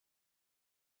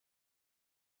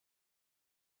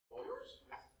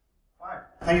Right.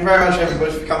 Thank you very much,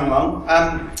 everybody, for coming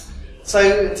along.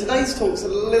 So today's talk's a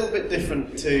little bit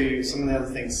different to some of the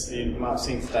other things you might have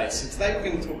seen today. So today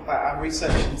we're going to talk about our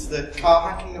research into the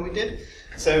car hacking that we did.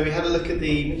 So we had a look at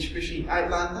the Mitsubishi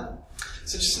Outlander.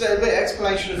 So just a little bit of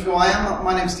explanation of who I am.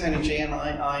 My name's Tony G and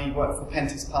I work for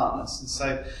Pentest Partners. And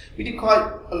so we did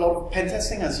quite a lot of pen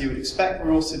testing, as you would expect.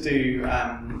 We also do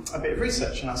a bit of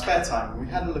research in our spare time. We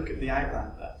had a look at the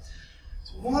Outlander.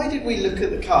 So why did we look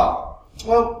at the car?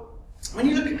 Well, when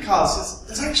you look at cars,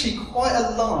 there's actually quite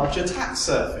a large attack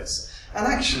surface. And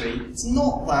actually, it's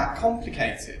not that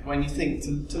complicated when you think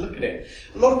to look at it.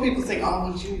 A lot of people think, oh,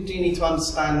 well, do you need to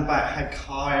understand about how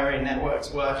car area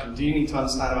networks work, and do you need to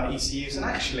understand about ECUs? And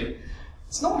actually,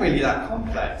 it's not really that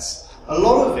complex. A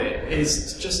lot of it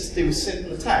is just to do with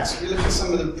simple attacks. If you look at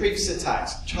some of the previous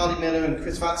attacks, Charlie Miller and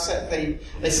Chris Vadsek,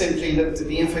 they simply looked at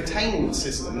the infotainment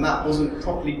system, and that wasn't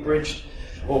properly bridged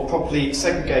or properly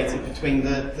segregated between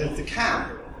the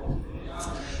cam.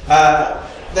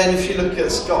 Then if you look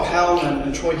at Scott Helm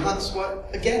and Troy Hunt's work,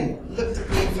 again, looked at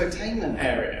the infotainment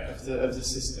area of the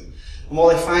system. And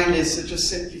what they found is that just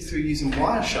simply through using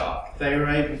Wireshark, they were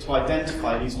able to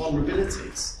identify these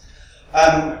vulnerabilities.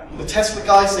 The Tesla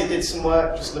guys, they did some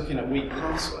work just looking at weak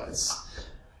passwords.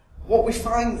 What we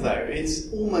find, though,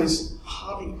 is almost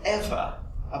hardly ever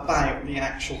about the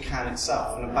actual CAN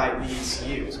itself and about the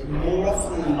ECUs, more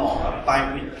often than not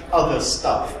about the other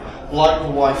stuff, like the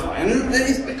Wi-Fi. And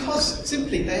it's because,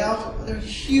 simply, they're a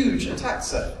huge attack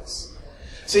surface.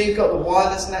 So you've got the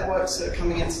wireless networks that are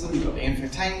coming into them, you've got the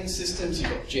infotainment systems,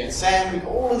 you've got GSM, you've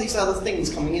got all of these other things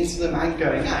coming into them and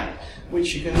going out,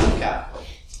 which you can look at.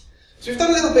 So we've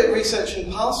done a little bit of research in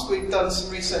the past. We've done some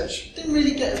research, didn't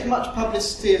really get as much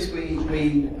publicity as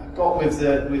we got with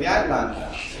the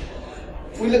Outlander.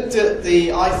 We looked at the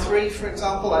i3, for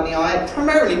example, and the i8,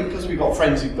 primarily because we've got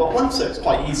friends who've got one, so it's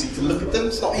quite easy to look at them.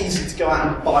 It's not easy to go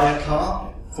out and buy a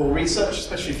car for research,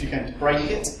 especially if you're going to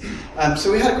break it.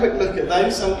 So we had a quick look at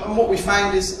those, and what we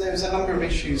found is that there was a number of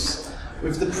issues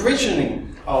with the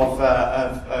provisioning of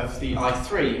the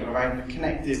i3 around the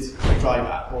connected drive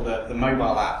app, or the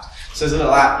mobile app. So there's a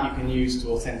little app you can use to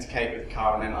authenticate with the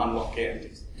car and then unlock it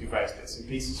and do various bits and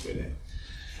pieces with it.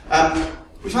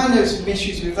 We found there were some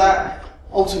issues with that.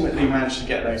 Ultimately managed to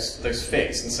get those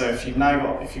fixed, and so if you've got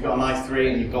an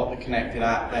i3 and you've got the connected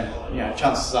app, then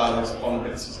chances are those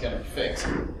vulnerabilities are going to be fixed.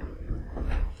 We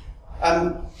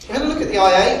had a look at the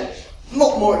i8, a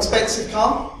lot more expensive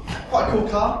car, quite a cool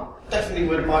car. Definitely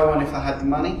would buy one if I had the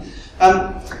money.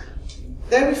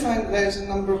 There we found that there was a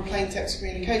number of plain text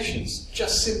communications,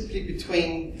 just simply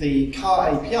between the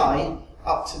car API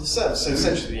up to the server. So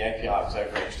essentially the API was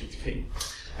over HTTP.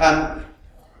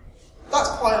 That's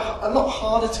quite a lot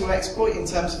harder to exploit in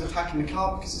terms of attacking the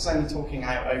car because it's only talking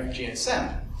out over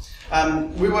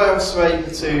GSM. We were also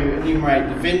able to enumerate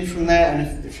the VIN from there,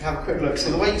 and if you have a quick look, so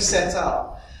the way you set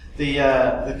up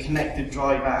the connected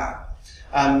drive app,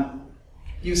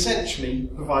 you essentially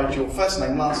provide your first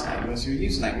name, last name as your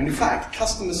username. And in fact,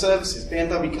 customer services,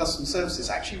 BMW customer services,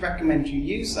 actually recommend you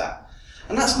use that.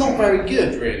 And that's not very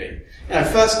good, really.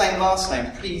 First name, last name,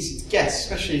 pretty easy to guess,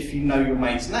 especially if you know your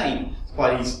mate's name. It's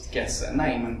quite easy to guess their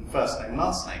name and first name,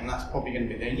 last name, and that's probably going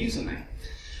to be their username.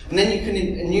 And then you can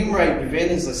enumerate the VIN,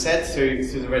 as I said, through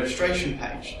the registration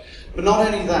page. But not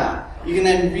only that, you can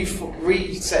then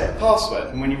reset the password,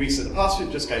 and when you reset the password,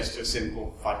 it just goes to a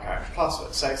simple 5-character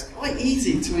password. So it's quite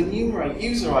easy to enumerate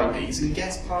user IDs and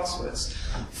guess passwords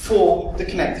for the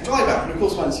connected drive app. And of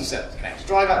course, once you set up the connected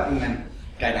drive app, you can then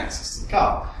gain access to the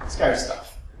car. Scary stuff.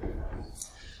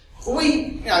 But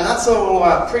and that's all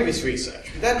our previous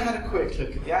research. We then had a quick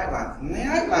look at the Outlander, and the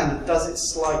Outlander does it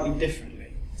slightly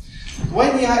differently. The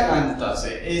way the Outlander does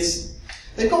it is,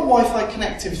 they've got Wi-Fi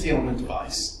connectivity on the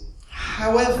device.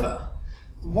 However,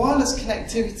 the wireless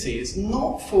connectivity is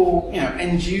not for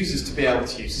end users to be able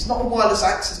to use. It's not a wireless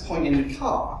access point in the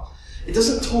car. It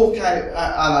doesn't talk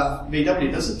out, VW,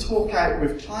 it doesn't talk out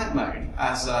with client mode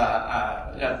as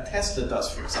Tesla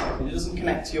does, for example. It doesn't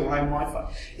connect to your home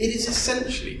Wi-Fi. It is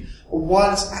essentially a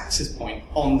wireless access point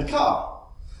on the car.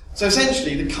 So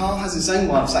essentially, the car has its own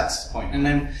wireless access point, and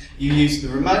then you use the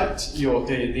remote,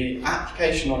 the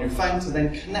application on your phone to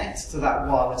then connect to that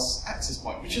wireless access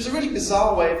point, which is a really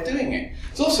bizarre way of doing it.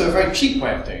 It's also a very cheap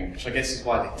way of doing it, which I guess is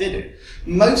why they did it.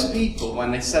 Most people,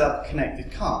 when they set up a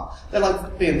connected car, they're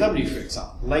like BMW, for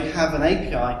example. They have an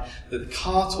API that the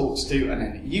car talks to, and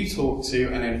then you talk to,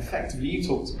 and then effectively you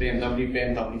talk to BMW,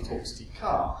 BMW talks to your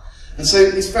car. And so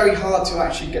it's very hard to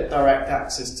actually get direct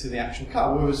access to the actual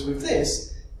car, whereas with this,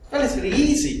 relatively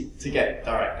easy to get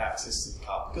direct access to the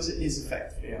car because it is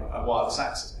effectively a wireless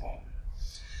access point.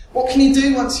 What can you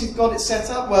do once you've got it set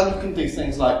up? Well, you can do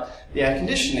things like the air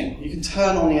conditioning. You can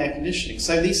turn on the air conditioning.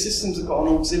 So these systems have got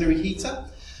an auxiliary heater,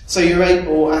 so you're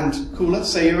able, and cooler,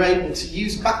 so you're able to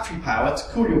use battery power to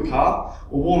cool your car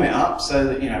or warm it up so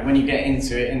that, you know, when you get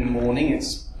into it in the morning,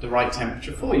 it's the right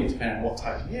temperature for you, depending on what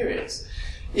type of year it is.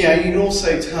 You know, you can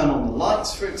also turn on the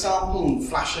lights, for example, and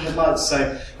flash the headlights.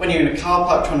 So when you're in a car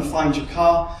park trying to find your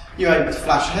car, you're able to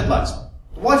flash the headlights.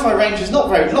 The Wi-Fi range is not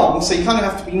very long, so you kind of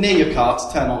have to be near your car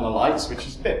to turn on the lights, which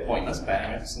is a bit pointless, but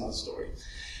anyway, that's another story.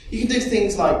 You can do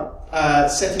things like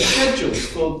setting schedules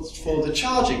for the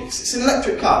charging. It's an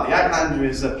electric car. The Outlander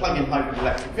is a plug-in hybrid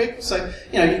electric vehicle, so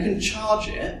you know you can charge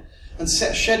it and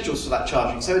set schedules for that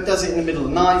charging. So it does it in the middle of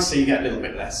the night, so you get a little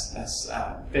bit less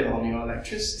bill on your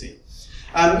electricity.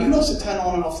 You can also turn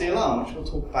on and off the alarm, which we'll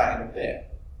talk about in a bit.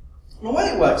 And the way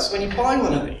it works, when you buy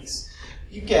one of these,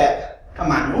 you get a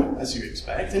manual, as you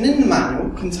expect, and in the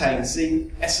manual contains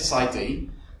the SSID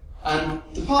and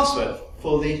the password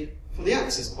for the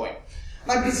access point.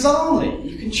 Now, bizarrely,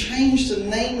 you can change the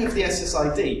name of the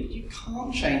SSID, but you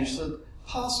can't change the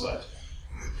password,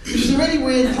 which is a really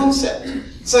weird concept.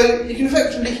 So you can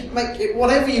effectively make it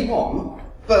whatever you want,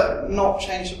 but not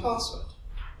change the password.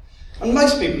 And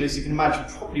most people, as you can imagine,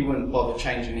 probably wouldn't bother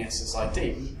changing the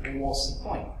SSID. And what's the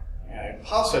point? You know,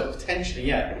 password potentially,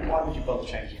 yeah, but why would you bother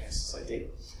changing the SSID?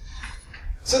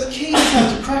 So the key in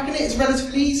terms of cracking it is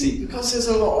relatively easy because there's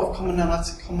a lot of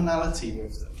commonality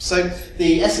with them. So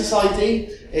the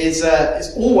SSID is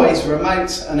always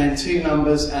remote, and then 2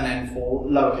 numbers, and then 4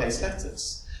 lowercase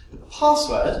letters. The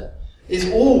password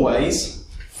is always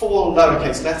 4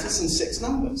 lowercase letters and 6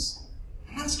 numbers.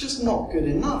 And that's just not good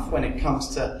enough when it comes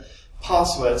to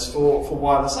passwords for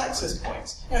wireless access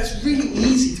points. You know, it's really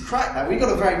easy to crack that. We've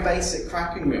got a very basic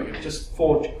cracking wheel with just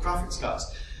 4 graphics cards.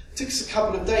 It took us a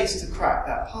couple of days to crack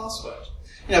that password.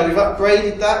 You know, we've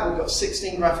upgraded that, we've got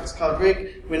 16 graphics card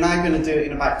rig, we're now going to do it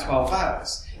in about 12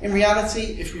 hours. In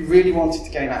reality, if we really wanted to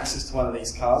gain access to one of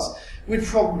these cars, we'd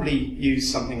probably use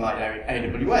something like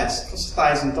AWS. It costs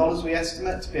 $1,000, we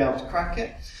estimate, to be able to crack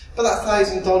it. But that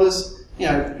 $1,000, you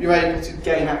know, you're able to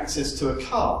gain access to a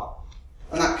car.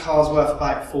 And that car's worth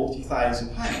about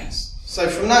 £40,000. So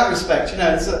from that respect, you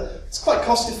know, it's quite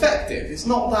cost effective. It's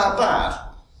not that bad.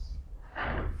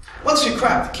 Once we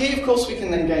crack the key, of course, we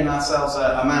can then gain ourselves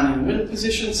a man in the middle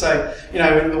position. So, you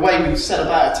know, the way we've set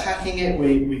about attacking it,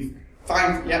 we've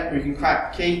found, yep, we can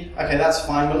crack the key. Okay, that's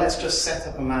fine, but let's just set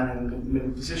up a man in the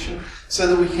middle position so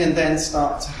that we can then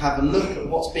start to have a look at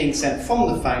what's being sent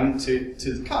from the phone to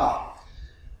the car.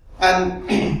 And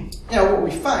you know, what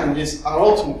we found is our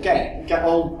ultimate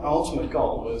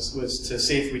goal was to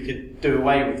see if we could do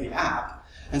away with the app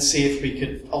and see if we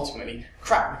could ultimately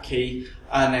crack the key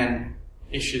and then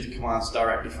issue the commands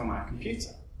directly from our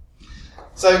computer.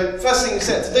 So first thing we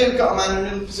set to do, we've got a man in the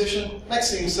middle position.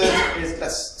 Next thing we said is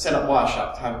let's set up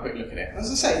Wireshark to have a quick look at it. As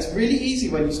I say, it's really easy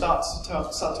when you start to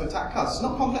attack cars. It's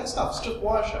not complex stuff, it's just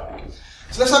Wireshark.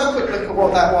 So let's have a quick look at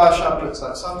what that Wireshark looks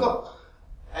like. So I've got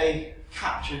a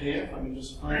capture here, if I can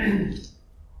just find it.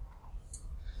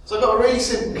 So I've got a really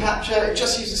simple capture, it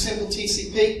just uses a simple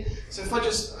TCP. So if I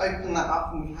just open that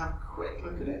up and we have a quick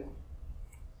look at it.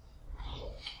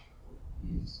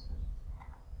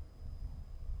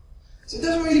 So it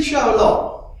doesn't really show a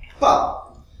lot,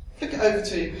 but flick it over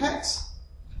to hex,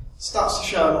 it starts to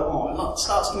show a lot more, it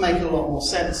starts to make a lot more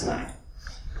sense now.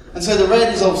 And so the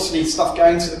red is obviously stuff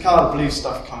going to the car, the blue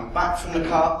stuff coming back from the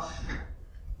car.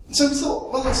 So we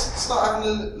thought, well, let's start having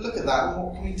a look at that and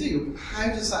what can we do? How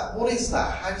does that, what is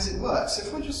that? How does it work? So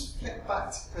if I just flick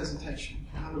back to the presentation,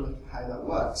 we can have a look at how that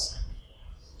works.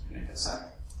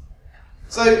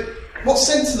 So what's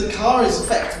sent to the car is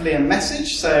effectively a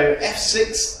message. So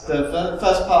F6, the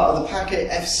first part of the packet,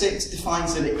 F6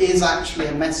 defines that it is actually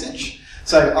a message.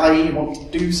 So i.e. you want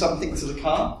to do something to the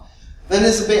car. Then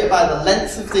there's a bit about the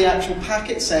length of the actual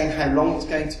packet, saying how long it's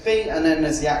going to be, and then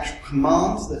there's the actual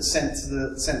command that's sent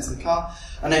to the car,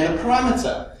 and then a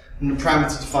parameter. And the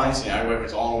parameter defines, you know, whether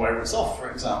it's on or whether it's off, for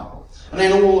example. And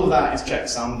then all of that is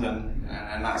checksummed, and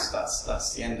that's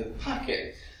the end of the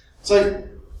packet. So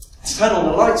to turn on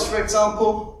the lights, for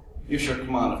example, you issue a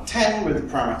command of 10 with a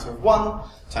parameter of 1.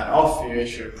 Turn it off, you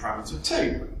issue a parameter of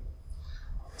 2.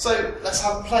 So let's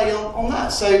have a play on that.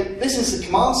 So this is the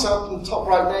command. So up in the top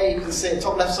right there, you can see,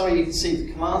 top left, sorry, you can see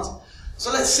the command.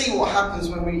 So let's see what happens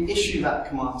when we issue that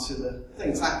command to the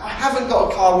things. Now, I haven't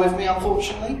got a car with me,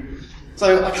 unfortunately.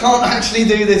 So I can't actually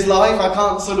do this live. I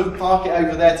can't sort of park it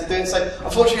over there to do it. So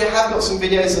unfortunately, I have got some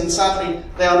videos, and sadly,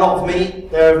 they are not of me.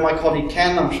 They're of my colleague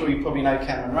Ken. I'm sure you probably know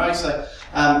Ken Monroe. So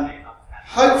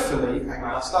hopefully, hang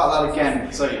on, I'll start that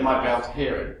again so you might be able to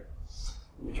hear it.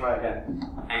 Let me try again.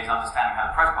 Is understanding how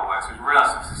the protocol works, we've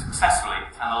realised to successfully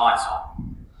turn the lights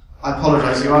on. I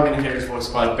apologise, you are going to hear his voice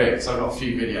quite a bit, so I've got a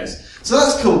few videos. So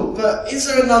that's cool, but is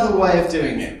there another way of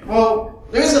doing it? Well,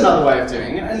 there is another way of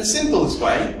doing it, and the simplest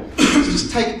way is to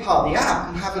just take apart the app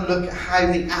and have a look at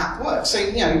how the app works. So,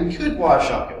 you know, we could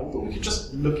Wireshark it all, but we could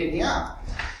just look at the app.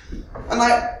 And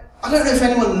I don't know if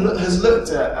anyone has looked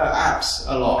at apps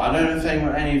a lot. I don't know if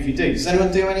any of you do. Does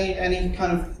anyone do any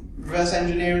kind of reverse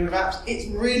engineering of apps? It's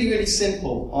really, really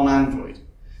simple on Android.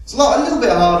 It's a little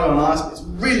bit harder on iOS, but it's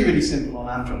really, really simple on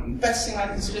Android. And the best thing I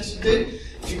can suggest you do,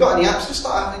 if you've got any apps, just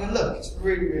start having a look. It's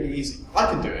really, really easy. I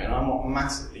can do it, and I'm not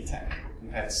massively technical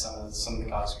compared to some of the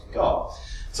guys we've got.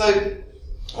 So,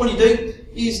 all you do,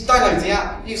 download the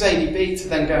app, use ADB to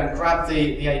then go and grab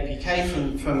the APK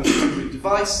from the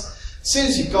device. As soon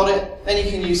as you've got it, then you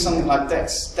can use something like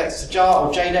Dex2Jar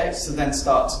or JDex to then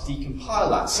start to decompile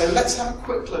that. So let's have a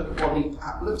quick look at what the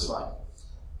app looks like.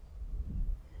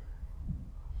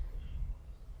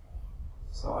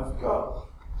 So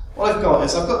what I've got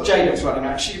is I've got JDex running.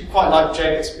 I actually quite like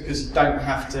JDex because you don't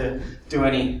have to do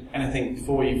anything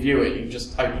before you view it. You can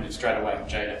just open it straight away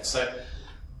with JDex. So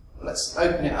let's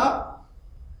open it up.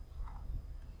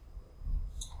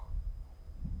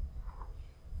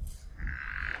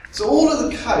 So all of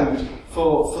the code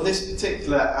for this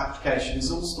particular application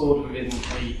is all stored within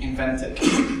the Inventic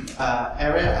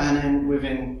area and then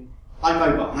within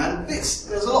iMobile. Now there's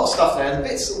a lot of stuff there. The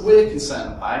bits that we're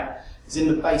concerned about is in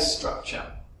the base structure.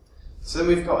 So then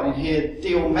we've got in here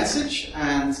deal message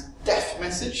and def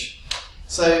message.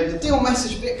 So the deal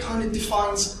message bit kind of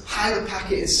defines how the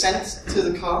packet is sent to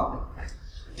the car.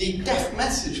 The def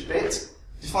message bit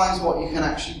defines what you can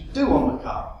actually do on the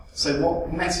car. So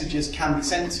what messages can be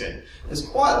sent to it. There's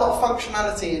quite a lot of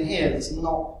functionality in here that's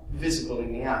not visible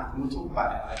in the app, and we'll talk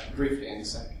about it briefly in a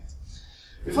second.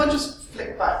 If I just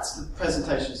flick back to the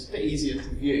presentation, it's a bit easier to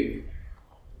view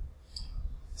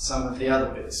some of the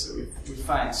other bits that we've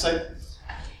found. So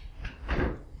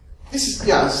this is,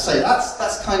 yeah, as I say,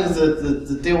 that's kind of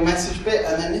the deal message bit,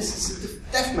 and then this is the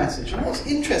def message. And what's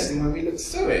interesting when we look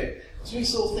through it is we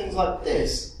saw things like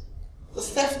this, the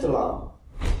theft alarm.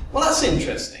 Well, that's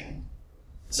interesting.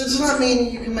 So does that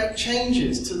mean you can make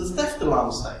changes to the theft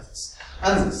alarm status?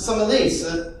 And some of these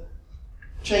are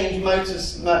change mode,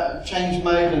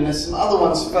 and there's some other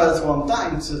ones further on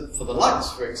down for the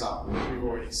lights, for example, which we've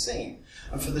already seen,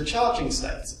 and for the charging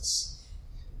status.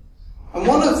 And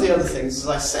one of the other things, as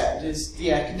I said, is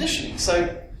the air conditioning.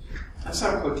 So let's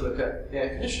have a quick look at the air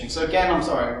conditioning. So again, I'm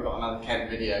sorry, we've got another Ken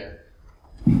video.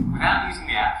 Without using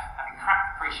the app, having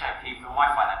cracked the pre-shaped key for the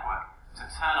Wi-Fi network to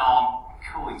turn on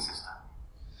a cooling system.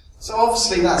 So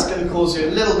obviously that's going to cause you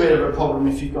a little bit of a problem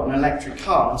if you've got an electric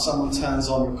car and someone turns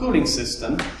on your cooling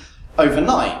system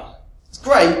overnight. It's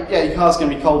great, yeah, your car's going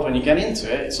to be cold when you get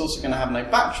into it. It's also going to have no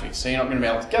battery, so you're not going to be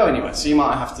able to go anywhere. So you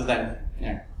might have to then, you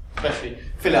know, especially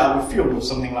fill it up with fuel or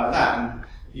something like that and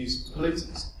use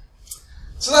pollutants.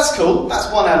 So that's cool,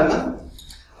 that's one element.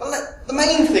 But the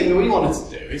main thing that we wanted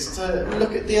to do is to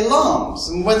look at the alarms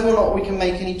and whether or not we can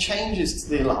make any changes to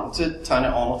the alarm to turn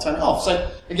it on or turn it off. So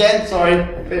again, sorry,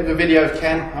 a bit of a video of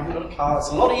Ken. I haven't got a car. It's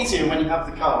a lot easier when you have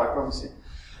the car, I promise you.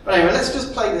 But anyway, let's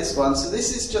just play this one. So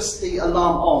this is just the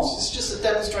alarm on. So it's just a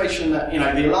demonstration that, you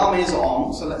know, the alarm is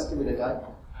on. So let's give it a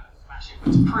go.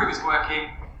 To prove it's working.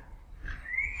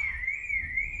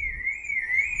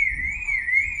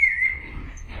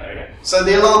 There we go. So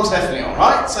the alarm's definitely on,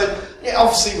 right? So yeah,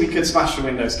 obviously we could smash the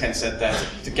windows, Ken said there,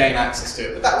 to gain access to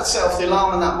it, but that would set off the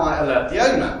alarm and that might alert the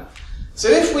owner. So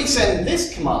if we send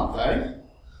this command though,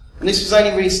 and this was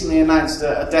only recently announced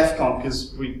at DEF CON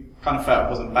because we kind of felt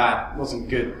it wasn't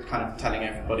good kind of telling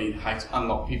everybody how to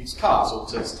unlock people's cars or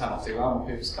to turn off the alarm on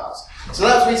people's cars. So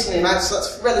that was recently announced, so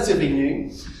that's relatively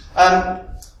new.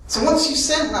 So once you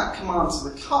send that command to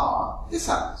the car, this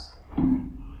happens.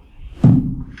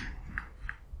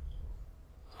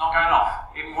 Not going off.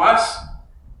 Even worse.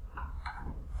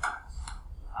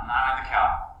 I'm now in the car.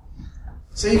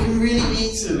 So you can really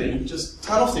easily just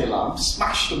turn off the alarm,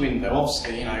 smash the window.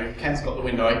 Obviously, you know, Ken's got the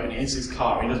window open, it is his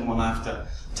car, he doesn't want to have to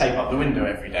tape up the window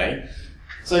every day.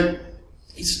 So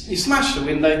you smash the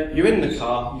window, you're in the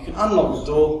car, you can unlock the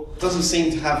door. It doesn't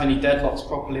seem to have any deadlocks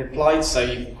properly applied, so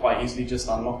you can quite easily just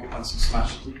unlock it once you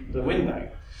smash the window.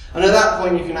 And at that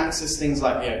point you can access things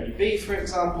like the ODB, for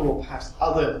example, or perhaps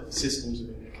other systems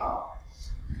within the car.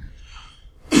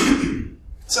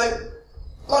 So,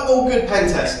 like all good pen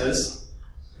testers,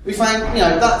 we find, you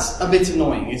know, that's a bit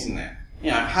annoying, isn't it?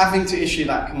 You know, having to issue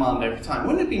that command every time.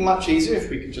 Wouldn't it be much easier if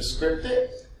we could just script it?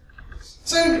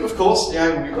 So, of course, you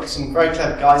know, we've got some very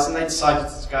clever guys, and they decided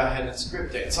to go ahead and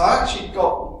script it. So I actually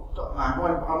I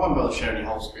won't bother showing you the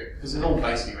whole script, because it's all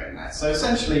basically written there. So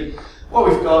essentially, what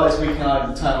we've got is we can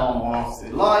either turn on or off the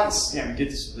lights. Yeah, we did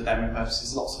this for the demo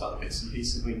purposes, lots of other bits and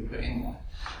pieces we can put in there.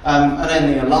 And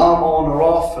then the alarm on or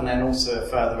off, and then also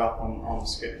further up on the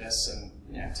script there's some,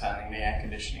 you know, turning the air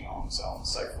conditioning on and so on and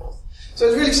so forth. So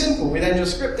it's really simple. We then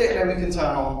just script it, and then we can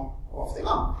turn on or off the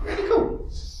alarm. Really cool.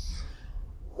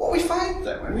 What we found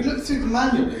though, when we looked through the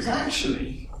manual, is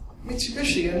actually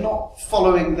Mitsubishi are not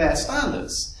following their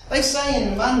standards. They say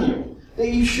in the manual that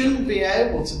you shouldn't be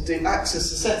able to access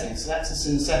the settings. So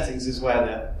accessing the settings is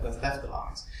where the theft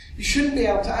alarm is. You shouldn't be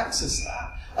able to access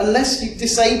that unless you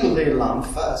disable the alarm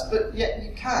first, but yet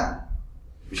you can,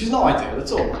 which is not ideal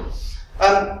at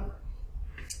all.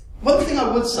 One thing I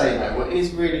would say though, what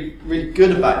is really, really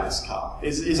good about this car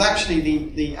is actually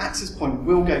the access point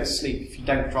will go to sleep if you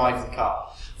don't drive the car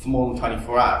for more than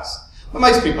 24 hours. But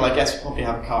most people, I guess, probably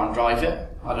have a car and drive it.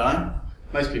 I don't know.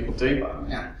 Most people do, but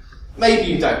yeah.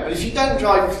 Maybe you don't. But if you don't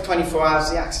drive it for 24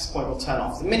 hours, the access point will turn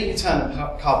off. The minute you turn the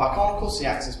car back on, of course, the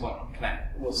access point will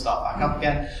connect. It will start back up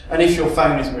again. And if your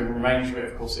phone is within range of it,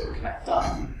 of course, it will connect up.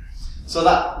 So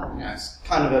that, you know, it's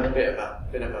kind of a bit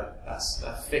of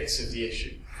a fix of the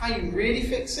issue. How you really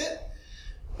fix it?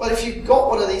 Well, if you've got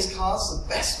one of these cars, the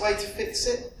best way to fix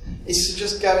it is to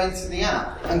just go into the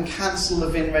app and cancel the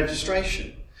VIN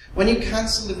registration. When you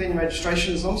cancel the VIN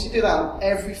registration, as long as you do that on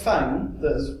every phone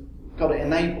that has got it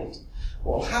enabled,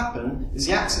 what will happen is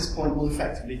the access point will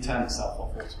effectively turn itself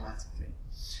off automatically.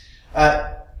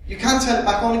 You can turn it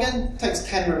back on again. It takes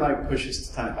 10 remote pushes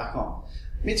to turn it back on.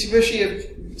 Mitsubishi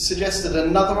have suggested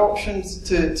another option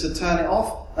to turn it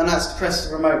off, and that's to press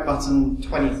the remote button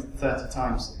 20, 30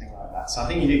 times, something like that. So I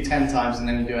think you do 10 times and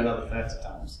then you do another 30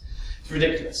 times. It's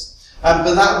ridiculous.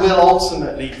 But that will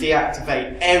ultimately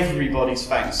deactivate everybody's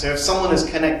phone. So if someone is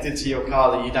connected to your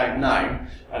car that you don't know,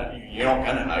 you're not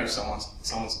going to know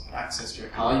someone's access to your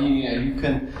car. You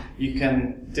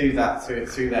can do that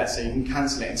through there, so you can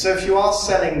cancel it. And so if you are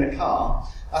selling the car,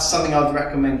 that's something I'd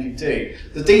recommend you do.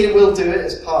 The dealer will do it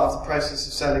as part of the process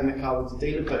of selling the car with the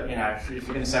dealer, but you know, if you're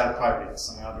going to sell it privately, that's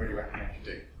something I'd really recommend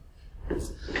you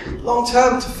do. Long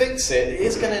term, to fix it, it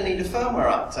is going to need a firmware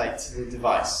update to the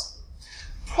device.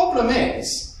 Problem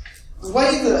is, the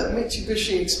way that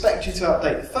Mitsubishi expect you to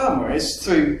update the firmware is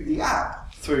through the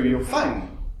app, through your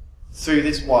phone, through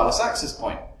this wireless access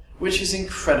point, which is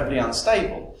incredibly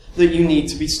unstable, that you need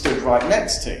to be stood right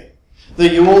next to,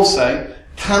 that you also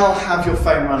cannot have your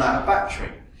phone run out of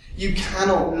battery. You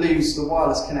cannot lose the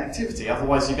wireless connectivity,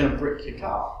 otherwise you're going to brick your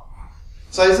car.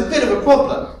 So it's a bit of a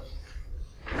problem.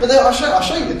 But then I'll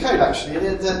show you the code actually.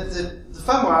 The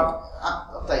firmware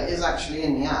update is actually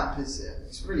in the app.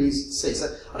 It's really easy to see.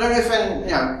 So I don't know if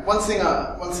any, one thing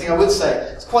I would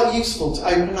say, it's quite useful to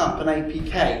open up an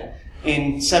APK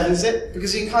in 7-zip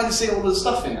because you can kind of see all of the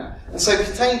stuff in there. And so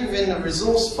contained within the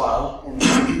resource file,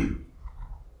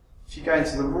 if you go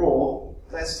into the raw,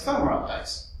 there's the firmware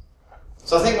updates.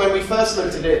 So I think when we first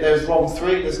looked at it, there was ROM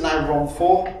 3, there's now ROM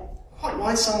 4. Quite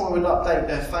why someone would update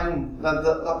their phone,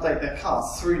 update their car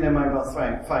through their mobile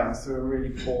phone through a really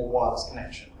poor wireless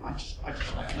connection. I just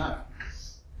don't know.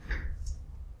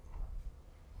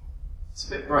 It's a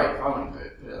bit brave, I wouldn't put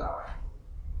it that way.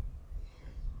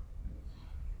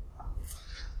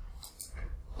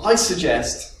 I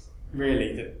suggest,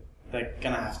 really, that they're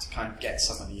going to have to kind of get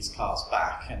some of these cars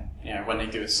back, and when they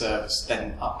do a service,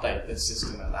 then update the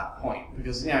system at that point.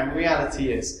 Because the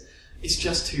reality is, it's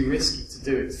just too risky to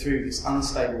do it through this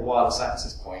unstable wireless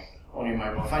access point on your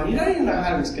mobile phone. You don't even know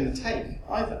how long it's going to take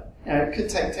either. It could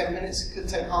take 10 minutes, it could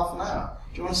take half an hour.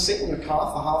 Do you want to sit in your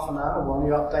car for half an hour while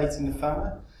you're updating the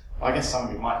firmware? Well, I guess some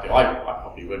of you might do. I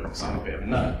probably wouldn't because I'm a bit of a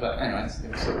nerd, but anyway, it's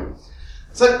the sort.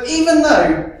 So even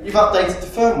though you've updated the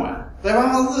firmware, there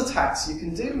are other attacks you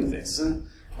can do with this. And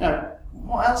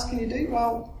what else can you do?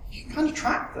 Well, you can kind of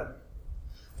track them.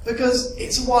 Because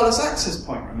it's a wireless access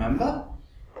point, remember?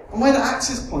 And when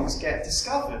access points get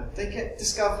discovered, they get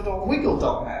discovered on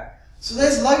wiggle.net. So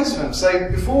there's loads of them. So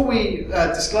before we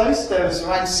disclosed, there was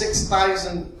around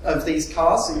 6,000 of these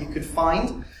cars that you could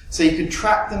find. So you could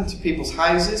track them to people's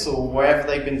houses or wherever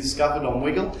they've been discovered on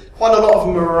Wiggle. Quite a lot of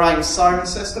them are around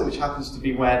Cirencester, which happens to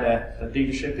be where their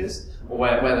dealership is, or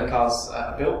where the cars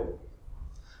are built.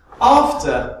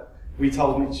 After we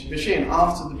told Mitsubishi and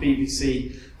after the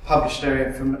BBC published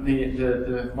their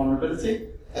the vulnerability,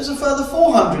 there's a further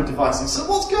 400 devices. So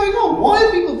what's going on? Why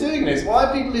are people doing this? Why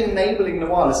are people enabling the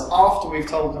wireless after we've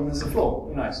told them there's a flaw?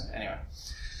 Who knows? Anyway.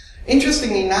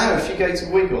 Interestingly now, if you go to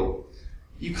Wiggle,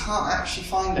 you can't actually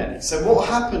find any. So what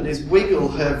happened is Wiggle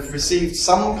have received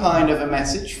some kind of a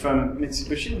message from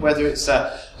Mitsubishi, whether it's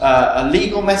a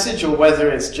legal message or whether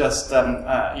it's just, you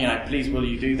know, please will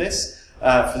you do this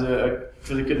for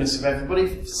the goodness of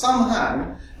everybody.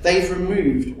 Somehow they've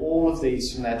removed all of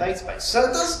these from their database. So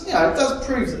it does, you know, it does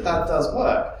prove that that does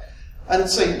work. And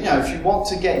so, you know, if you want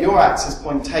to get your access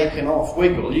point taken off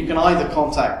Wiggle, you can either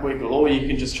contact Wiggle or you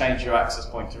can just change your access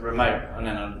point to remote and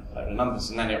then unload the numbers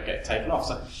and then it'll get taken off.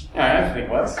 So, you know, everything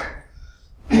works.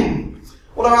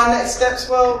 What are our next steps?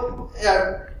 Well, you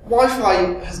know,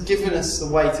 Wi-Fi has given us the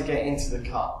way to get into the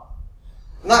car.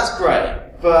 And that's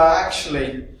great, but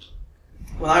actually,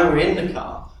 when I were in the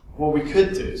car, what we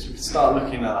could do is we could start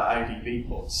looking at that ODB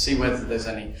port to see whether there's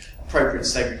any appropriate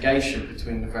segregation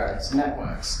between the various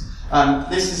networks.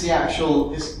 This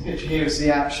picture here is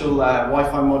the actual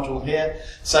Wi-Fi module here.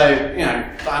 So, you know,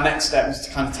 our next step is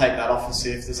to kind of take that off and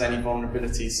see if there's any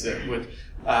vulnerabilities that would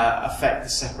affect the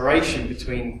separation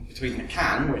between the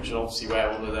CAN, which is obviously where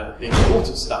all of the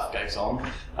important stuff goes on,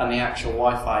 and the actual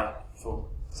Wi-Fi for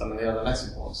some of the other less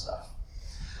important stuff.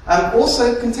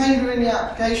 Also, contained within the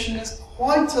application, there's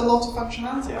quite a lot of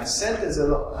functionality. I said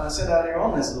earlier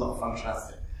on there's a lot of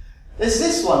functionality. There's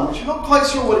this one, which I'm not quite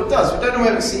sure what it does. We don't know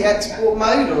whether it's the export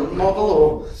mode or model,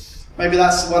 or maybe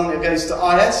that's the one that goes to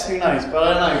IS, who knows, but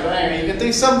I don't know. But anyway, you can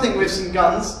do something with some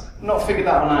guns. I've not figured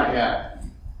that one out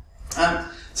yet.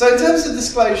 So in terms of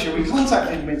disclosure, we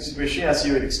contacted Mitsubishi, as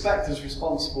you would expect, as a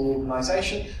responsible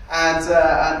organisation,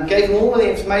 and gave them all of the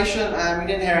information, and we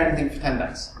didn't hear anything for 10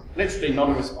 days. Literally not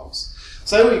a response.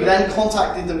 So we then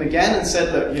contacted them again and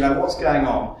said, look, you know, what's going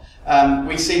on?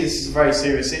 We see this as a very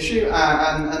serious issue,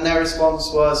 and their response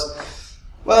was,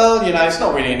 well, you know, it's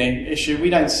not really an issue, we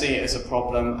don't see it as a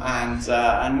problem,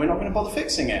 and we're not going to bother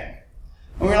fixing it.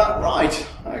 And we're like, right,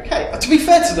 okay. To be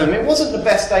fair to them, it wasn't the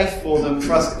best day for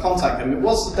us to contact them. It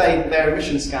was the day that their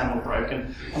emissions scandal broke,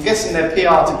 and I'm guessing their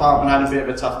PR department had a bit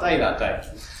of a tough day that day.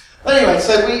 Anyway,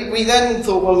 so we then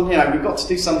thought, well, you know, we've got to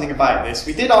do something about this.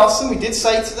 We did ask them, we did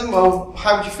say to them, well,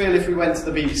 how would you feel if we went to the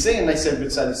BBC? And they said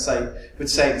we'd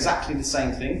say exactly the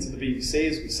same thing to the BBC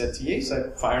as we said to you,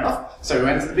 so fair enough. So we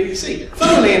went to the BBC.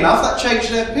 Funnily enough, that changed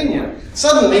their opinion.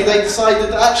 Suddenly they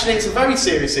decided that actually it's a very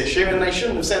serious issue and they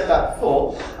shouldn't have said that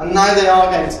before, and now they are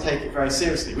going to take it very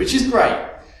seriously, which is great.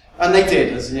 And they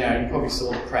did, as you know, you probably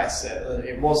saw the press,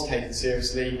 it was taken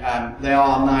seriously. They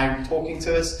are now talking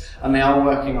to us, and they are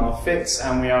working on a fix,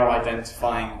 and we are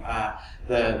identifying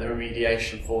the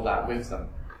remediation for that with them.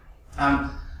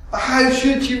 But how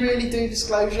should you really do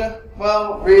disclosure?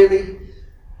 Well, really,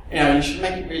 you know, you should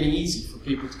make it really easy for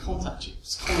people to contact you.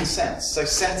 It's common sense. So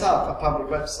set up a public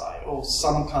website, or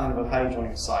some kind of a page on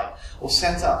your site, or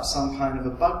set up some kind of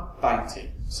a bug bounty.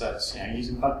 So it's, you know,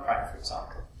 using Bugcrack, for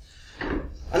example.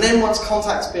 And then once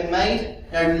contact's been made,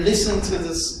 you know, listen to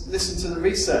the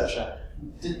researcher,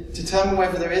 determine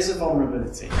whether there is a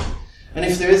vulnerability. And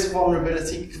if there is a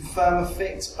vulnerability, confirm a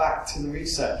fix back to the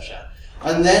researcher.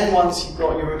 And then once you've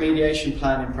got your remediation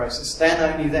plan in process, then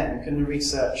only then can the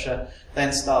researcher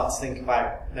then start to think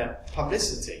about their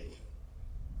publicity.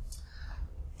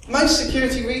 Most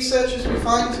security researchers we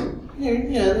find, you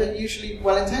know, they're usually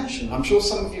well-intentioned. I'm sure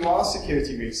some of you are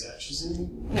security researchers,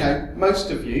 and you know, most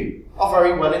of you are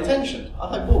very well-intentioned. I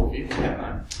hope all of you, don't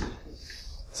know.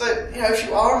 So, you know, if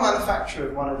you are a manufacturer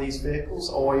of one of these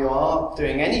vehicles, or you are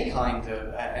doing any kind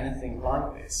of anything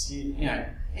like this, you know,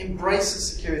 embrace the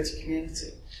security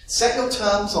community. Set your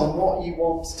terms on what you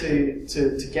want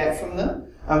to get from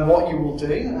them and what you will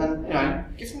do, and you know,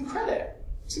 give them credit.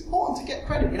 It's important to get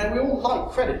credit. You know, we all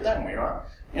like credit, don't we, right?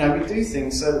 You know, we do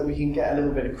things so that we can get a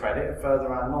little bit of credit and further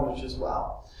our knowledge as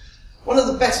well. One of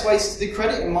the best ways to do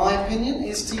credit, in my opinion,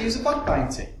 is to use a bug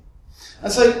bounty.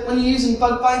 And so when you're using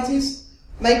bug bounties,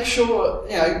 make sure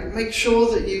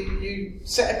that you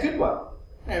set a good one.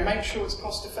 You know, make sure it's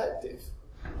cost effective.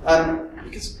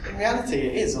 Because in reality,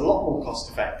 it is a lot more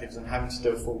cost effective than having to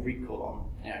do a full recall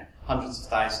on, you know, hundreds of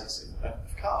thousands of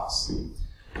cars.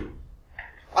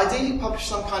 Ideally, publish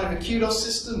some kind of a kudos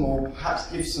system, or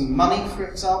perhaps give some money, for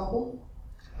example.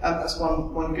 That's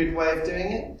one good way of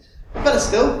doing it. Better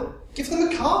still, give them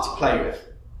a car to play with.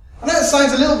 I know it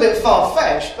sounds a little bit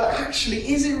far-fetched, but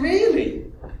actually, is it really?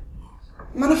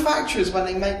 Manufacturers, when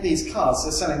they make these cars,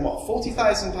 they're selling, what,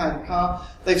 £40,000 a car?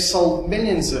 They've sold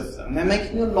millions of them. They're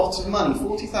making a lot of money.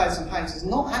 £40,000 is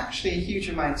not actually a huge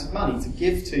amount of money to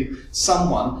give to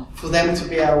someone for them to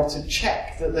be able to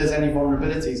check that there's any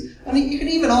vulnerabilities. And you can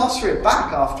even ask for it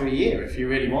back after a year if you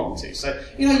really want to. So,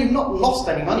 you know, you've not lost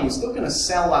any money. You're still going to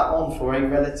sell that on for a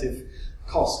relative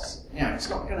cost. You know, it's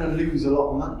not going to lose a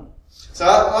lot of money. So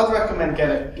I'd recommend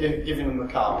giving them the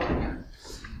car.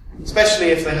 especially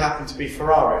if they happen to be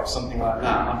Ferrari or something like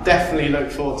that. I definitely look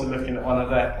forward to looking at one of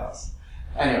their cars.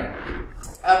 Anyway,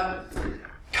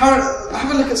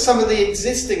 have a look at some of the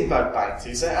existing bug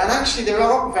bounties, and actually there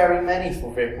aren't very many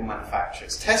for vehicle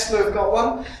manufacturers. Tesla have got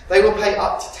one. They will pay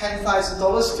up to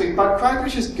 $10,000 through bug crowd,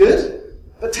 which is good,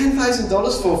 but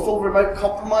 $10,000 for a full remote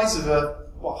compromise of a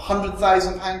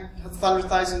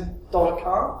 $100,000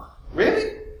 car?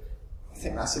 Really? I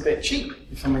think that's a bit cheap,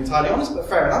 if I'm entirely honest, but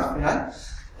fair enough, you know.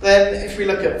 Then, if we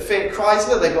look at Fiat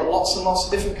Chrysler, they've got lots and lots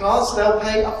of different cars. They'll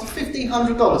pay up to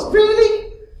 $1,500.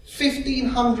 Really?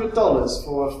 $1,500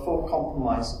 for a full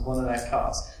compromise of one of their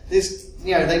cars. This,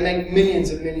 you know, they make millions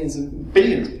and millions and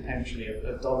billions potentially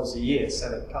of dollars a year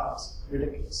selling cars.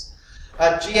 Ridiculous.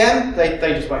 GM, they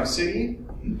just won't sue you.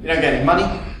 You don't get any money.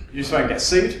 You just won't get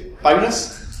sued.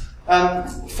 Bonus.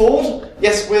 Ford,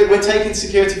 yes, we're taking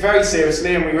security very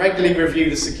seriously, and we regularly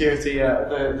review the security,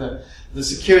 the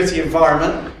security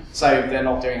environment. So they're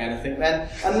not doing anything then,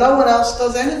 and no one else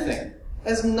does anything.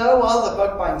 There's no other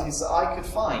bug bounties that I could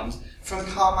find from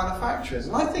car manufacturers,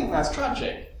 and I think that's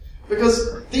tragic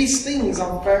because these things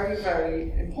are very,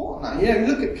 very important now. You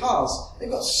know, look at cars; they've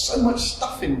got so much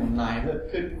stuff in them now that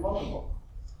could be vulnerable.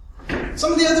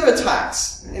 Some of the other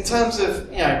attacks, in terms of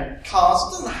cars,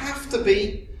 it doesn't have to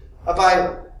be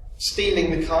about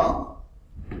stealing the car.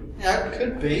 You know, it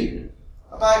could be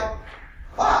about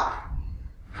that.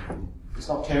 It's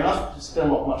not clear enough, it's still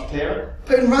not much clearer.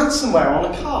 Putting ransomware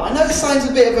on a car. I know it sounds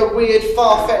a bit of a weird,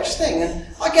 far-fetched thing, and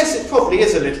I guess it probably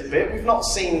is a little bit. We've not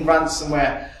seen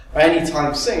ransomware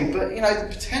anytime soon, but you know, the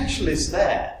potential is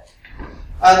there.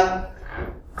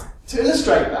 To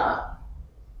illustrate that,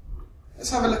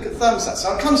 let's have a look at thermostats.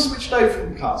 So I'm kind of switched over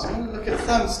from cars. I'm going to look at a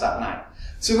thermostat now.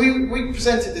 So we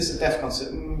presented this at DEF CON, so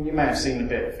you may have seen a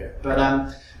bit of it.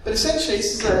 But essentially,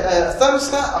 this is a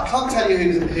thermostat. I can't tell you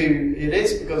who it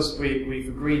is because we've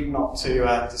agreed not to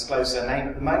disclose their name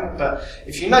at the moment. But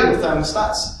if you know your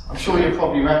thermostats, I'm sure you'll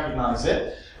probably recognise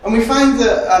it. And we found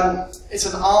that it's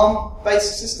an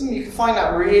ARM-based system. You can find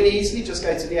that really easily. Just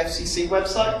go to the FCC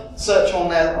website, search on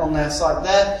their site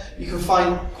there. You can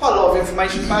find quite a lot of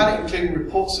information about it, including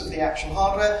reports of the actual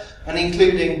hardware, and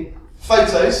including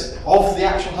photos of the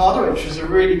actual hardware, which is a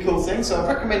really cool thing. So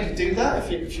I recommend you do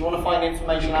that if you want to find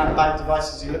information out about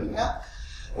devices you're looking at.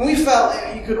 And we felt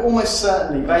that you could almost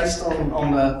certainly, based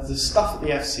on the stuff at the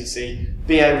FCC,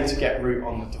 be able to get root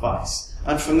on the device.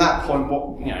 And from that point,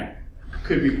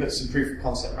 could we put some proof of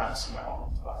concept ransomware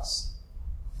on the device?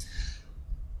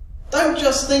 Don't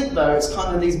just think though it's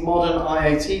kind of these modern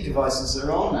IoT devices that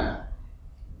are on there.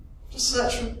 Just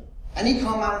search for any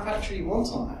car manufacturer you want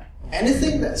on there.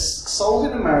 Anything that's sold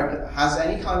in America that has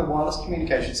any kind of wireless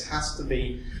communications has to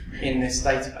be in this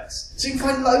database. So you can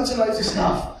find loads and loads of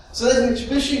stuff. So there's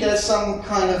Mitsubishi, there's some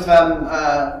kind of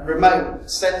remote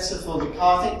sensor for the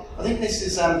car. I think this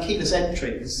is keyless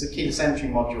entry. This is a keyless entry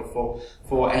module for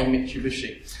a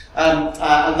Mitsubishi. And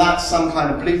that's some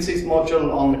kind of Bluetooth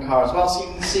module on the car as well. So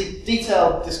you can see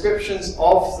detailed descriptions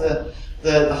of the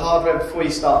hardware before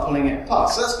you start pulling it apart.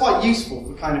 So that's quite useful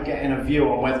for kind of getting a view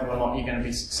on whether or not you're going to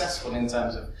be successful in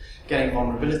terms of getting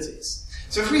vulnerabilities.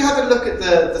 So if we have a look at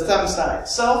the thermostat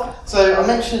itself, so I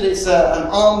mentioned it's an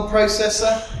ARM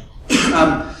processor.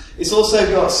 It's also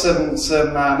got some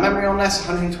memory on there, so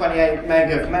 128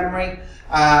 meg of memory,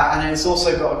 and it's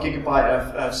also got a gigabyte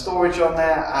of storage on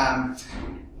there.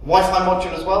 Wi-Fi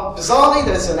module as well. Bizarrely,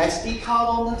 there's an SD card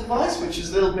on the device, which is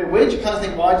a little bit weird. You kind of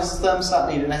think, why does the thermostat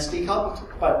need an SD card? We'll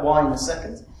talk about why in a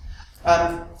second.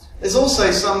 There's also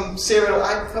some serial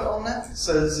output on there.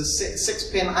 So there's a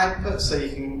 6-pin output, so you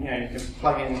can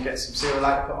plug in and get some serial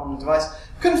output on the device.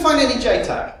 Couldn't find any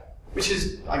JTAG, which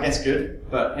is, I guess, good,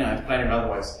 but there's plenty of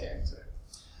other ways to get into it.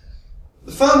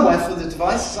 The firmware for the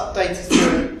device is updated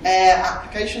through an Air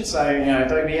application, so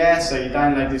Adobe Air, so you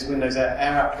download this Windows Air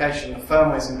application, the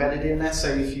firmware is embedded in there, so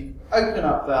if you open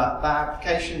up that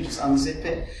application, just unzip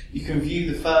it, you can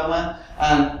view the firmware,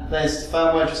 and there's the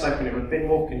firmware, just open it with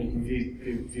Binwalk and you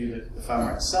can view the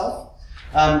firmware itself.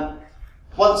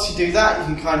 Once you do that,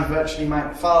 you can kind of virtually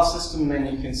mount the file system, and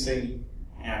then you can see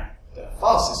the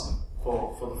file system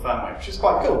for the firmware, which is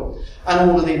quite cool,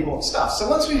 and all of the important stuff. So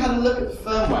once we had a look at the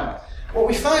firmware, what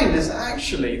we found is that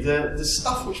actually the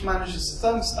stuff which manages the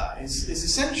thermostat is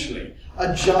essentially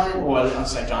a giant, well, I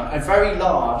say giant, a very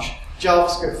large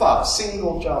JavaScript file, a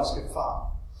single JavaScript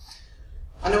file.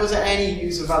 And there wasn't any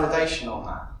user validation on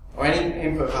that, or any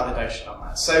input validation on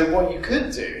that. So what you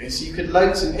could do is you could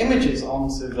load some images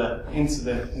into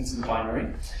the binary,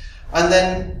 and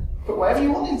then put whatever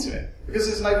you want into it, because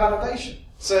there's no validation.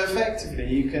 So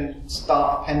effectively, you can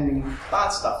start appending bad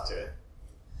stuff to it.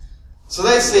 So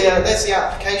there's the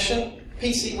application.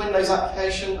 PC Windows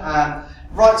application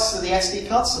writes to the SD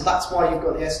card, so that's why you've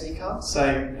got the SD card. So,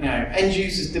 you know, end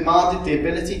users demanded the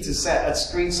ability to set a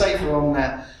screensaver on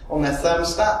their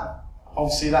thermostat.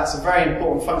 Obviously, that's a very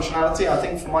important functionality, I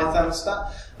think, for my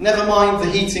thermostat. Never mind the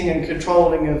heating and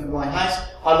controlling of my house,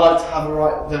 I'd like to have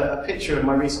a picture of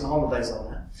my recent holidays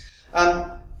on there.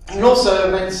 And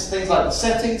also makes things like the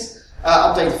settings,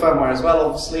 update the firmware as well,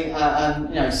 obviously, and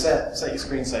you know, set your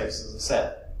screensavers, as I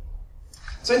said.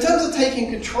 So in terms of taking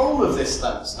control of this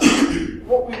thermostat,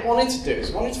 what we wanted to do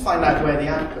is we wanted to find out where the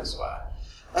outputs were.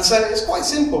 And so it's quite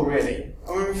simple, really.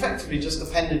 And we effectively just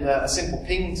appended a simple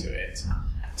ping to it,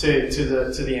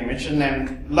 to the image, and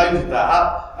then loaded that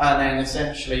up, and then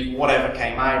essentially whatever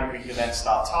came out, we could then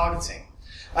start targeting.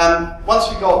 Once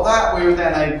we got that, we were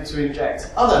then able to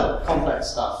inject other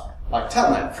complex stuff, like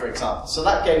telnet, for example. So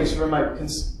that gave us remote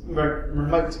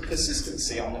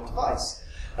persistency on the device.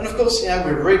 And of course, you know,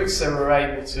 we're root, so we're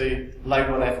able to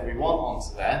load whatever we want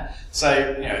onto there.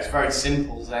 So, you know, it's very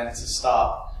simple then to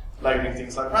start loading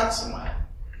things like ransomware.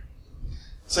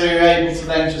 So you're able to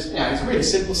then just, you know, it's really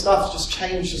simple stuff, just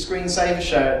change the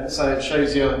screensaver so it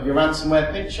shows your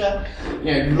ransomware picture.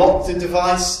 You know, lock the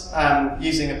device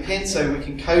using a pin, so we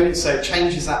can code it so it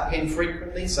changes that pin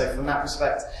frequently. So from that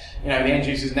respect, you know, the end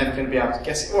user is never going to be able to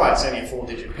guess it. Alright, it's only a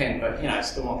 4-digit pin, but, you know,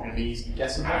 it's still not going to be easily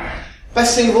guessable.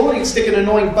 Best thing of all, you can stick an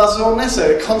annoying buzzer on there,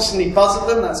 so it constantly buzzes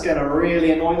them. That's going to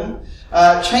really annoy them.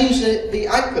 Change the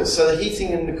outputs, so the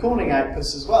heating and the cooling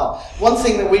outputs as well. One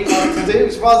thing that we like to do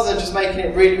is, rather than just making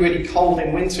it really, really cold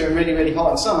in winter and really, really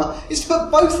hot in summer, is to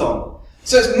put both on.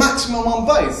 So it's maximum on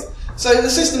both. So the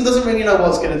system doesn't really know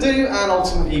what it's going to do, and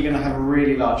ultimately you're going to have a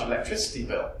really large electricity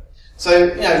bill.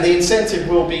 So, you know, the incentive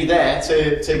will be there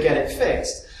to get it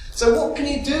fixed. So what can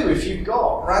you do if you've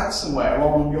got ransomware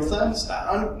on your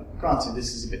thermostat? And granted,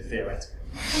 this is a bit theoretical.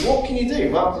 What can you do?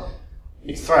 Well,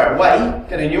 you can throw it away,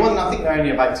 get a new one. I think they're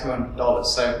only about $200.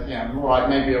 So, you know, alright,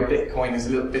 maybe your Bitcoin is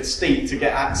a little bit steep to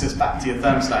get access back to your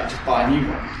thermostat, just buy a new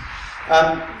one.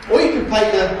 Or you can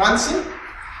pay the ransom.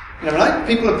 You never know,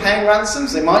 people are paying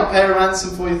ransoms. They might pay a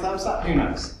ransom for your thermostat, who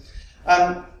knows?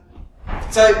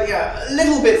 So, yeah, a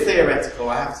little bit theoretical,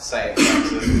 I have to say, in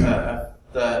terms of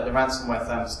the ransomware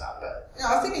thermostat. But, you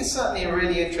know, I think it's certainly a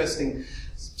really interesting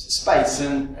space,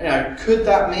 and, you know, could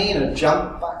that mean a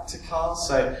jump back to cars?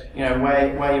 So, you know,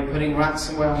 where you're putting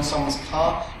ransomware on someone's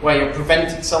car, where you're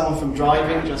preventing someone from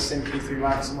driving just simply through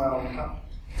ransomware on the car?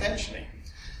 Potentially.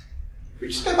 We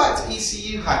just go back to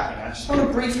ECU hacking. I just want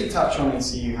to briefly touch on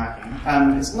ECU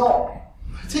hacking. It's not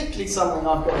particularly something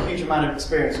I've got a huge amount of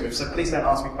experience with, so please don't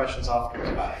ask me questions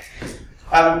afterwards about it.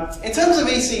 In terms of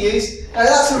ECUs,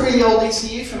 that's a really old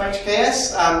ECU from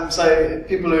HKS, so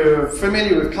people who are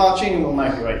familiar with car tuning will know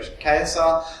who HKS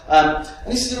are.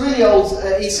 And this is a really old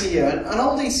ECU, and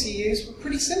old ECUs were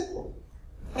pretty simple.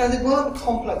 You know, they weren't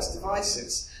complex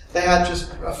devices. They had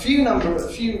just a few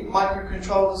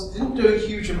microcontrollers, didn't do a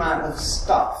huge amount of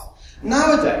stuff.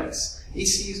 Nowadays,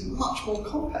 ECUs are much more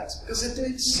complex because they're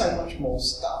doing so much more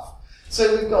stuff.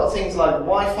 So we've got things like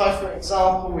Wi-Fi, for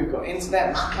example, we've got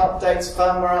internet MAC updates,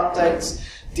 firmware updates,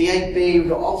 DAB, we've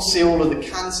got obviously all of the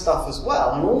CAN stuff as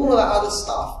well, and all of that other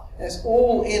stuff, it's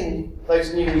all in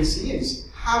those new ECUs.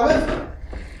 However,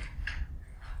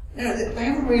 you know, they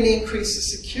haven't really increased the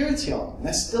security on them.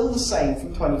 They're still the same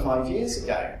from 25 years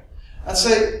ago. And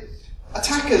so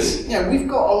attackers, you know, we've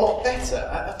got a lot better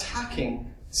at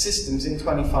attacking systems in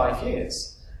 25 years.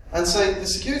 And so the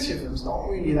security of them is not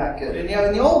really that good. And, you know,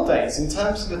 in the old days, in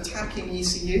terms of attacking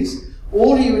ECUs,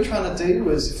 all you were trying to do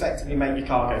was effectively make your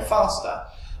car go faster,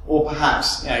 or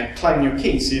perhaps, you know, clone your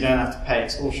key so you don't have to pay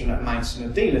extortionate amounts from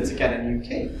a dealer to get a new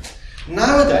key.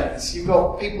 Nowadays, you've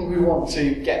got people who want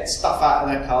to get stuff out of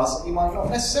their cars that you might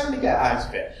not necessarily get out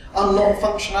of it. Unlock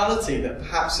functionality that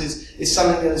perhaps is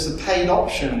something that is a paid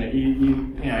option that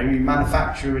you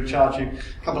manufacturer would charge you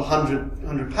a couple of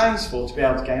hundred pounds for to be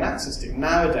able to gain access to.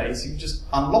 Nowadays, you can just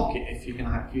unlock it if you can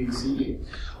hack your ECU.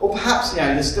 Or perhaps, you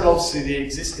know, there's still obviously the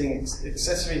existing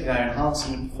accessory there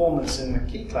enhancing the performance in the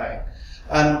key cloning.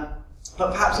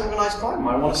 But perhaps organised crime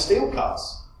might want to steal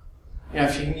cars. You know,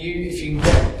 if you can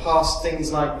get past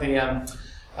things like the I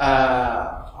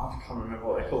can't remember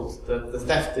what they're called, the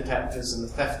theft detectors and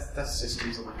the theft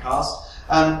systems on the cars,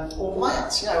 or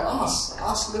might, you know,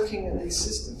 us looking at these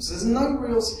systems. There's no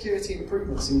real security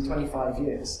improvements in 25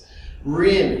 years,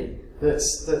 really,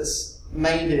 that's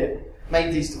made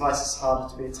these devices harder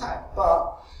to be attacked.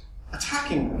 But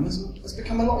attacking them has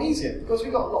become a lot easier because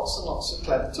we've got lots and lots of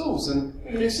clever tools, and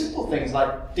we can do simple things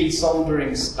like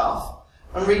desoldering stuff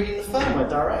and reading the firmware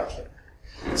directly.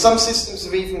 Some systems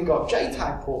have even got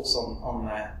JTAG ports on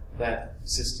their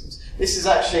systems. This is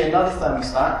actually another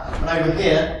thermostat, and over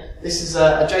here, this is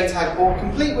a JTAG board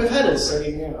complete with headers, so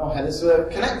you can, headers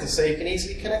with connectors, so you can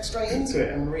easily connect straight into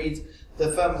it and read the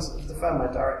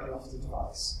firmware directly off the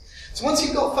device. So once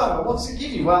you've got firmware, what does it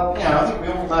give you? Well, I think we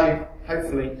all know,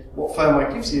 hopefully, what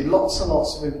firmware gives you. Lots and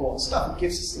lots of important stuff. It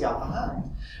gives us the upper hand.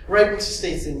 We're able to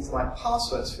see things like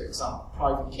passwords, for example,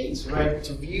 private keys. We're able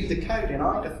to view the code in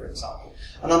IDA, for example,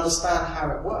 and understand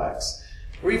how it works.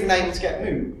 We're even able to get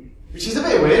moved, which is a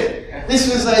bit weird.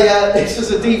 This was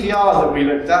a DVR that we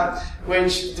looked at,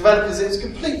 which developers, it was a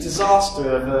complete disaster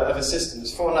of a system.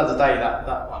 It's for another day,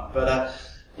 that one. But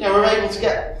we were able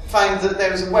to find that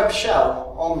there was a web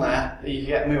shell on there that you could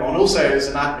get moved on. Also, it was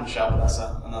an admin shell, but that's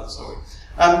another story.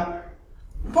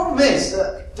 The problem is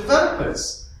that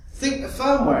developers think the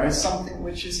firmware is something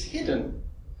which is hidden.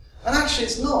 And actually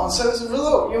it's not. And so as a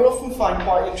result, you'll often find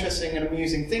quite interesting and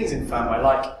amusing things in firmware,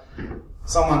 like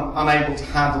someone unable to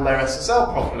handle their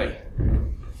SSL properly.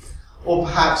 Or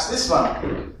perhaps this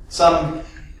one, some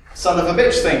son of a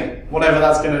bitch thing, whatever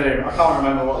that's going to do. I can't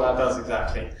remember what that does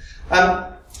exactly.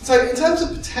 So in terms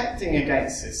of protecting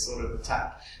against this sort of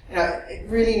attack, it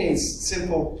really needs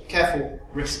simple, careful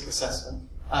risk assessment.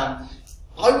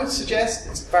 I would suggest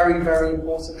it's very, very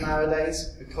important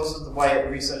nowadays, because of the way that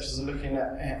researchers are looking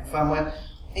at firmware,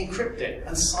 encrypt it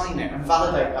and sign it and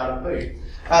validate that at boot.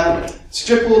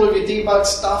 Strip all of your debug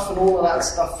stuff and all of that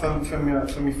stuff from your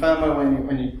firmware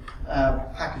when you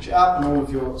package it up, and all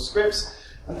of your scripts.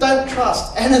 And don't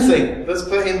trust anything that's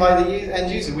put in by the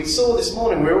end user. We saw this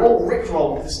morning, we were all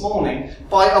rickrolled this morning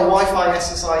by a Wi-Fi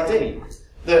SSID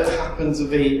that happened to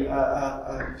be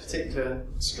a particular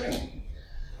string.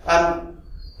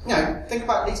 Think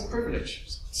about least privilege.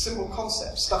 Simple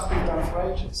concept, stuff we've done for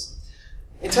ages.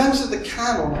 In terms of the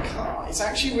CAN on a car, it's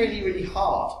actually really, really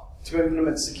hard to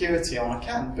implement security on a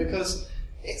CAN, because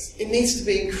it needs to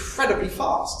be incredibly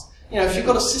fast. If you've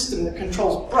got a system that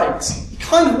controls brakes, you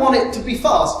kind of want it to be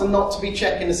fast and not to be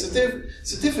checking the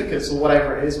certificates or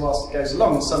whatever it is whilst it goes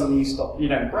along, and suddenly you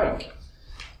don't brake.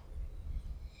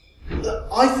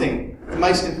 I think the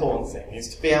most important thing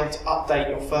is to be able to update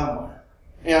your firmware.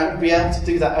 Be able to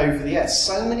do that over the air.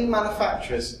 So many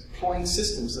manufacturers are deploying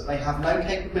systems that they have no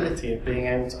capability of being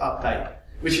able to update,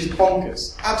 which is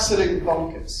bonkers, absolutely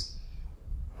bonkers.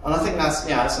 And I think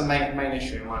that's a main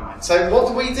issue in my mind. So what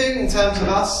do we do in terms of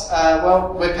us?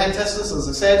 Well, we're pen testers, as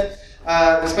I said.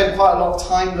 We spend quite a lot of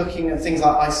time looking at things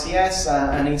like ICS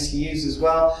and ECUs as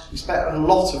well. We spent a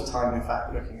lot of time, in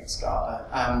fact, looking at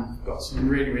SCADA. We've got some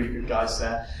really, really good guys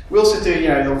there. We also do,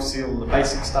 obviously all the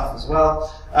basic stuff as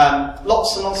well.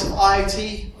 Lots and lots of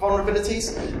IoT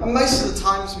vulnerabilities. And most of the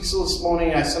times we saw this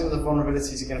morning, some of the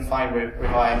vulnerabilities you're going to find with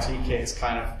IoT kits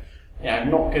kind of,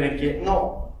 not going to get,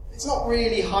 it's not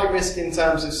really high risk in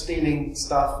terms of stealing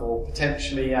stuff or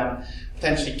potentially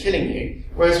killing you.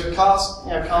 Whereas with cars,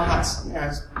 car hacks,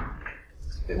 it's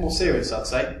a bit more serious, I'd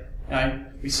say.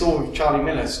 We saw with Charlie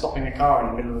Miller stopping a car in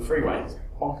the middle of the freeway. It's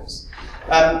bonkers.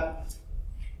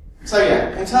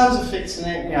 In terms of fixing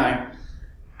it,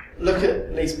 look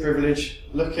at least privilege,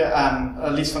 look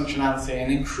at least functionality,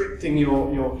 and encrypting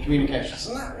your communications.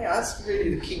 And that's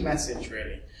really the key message,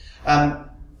 really. And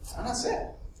that's it.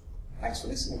 Thanks for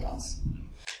listening, guys.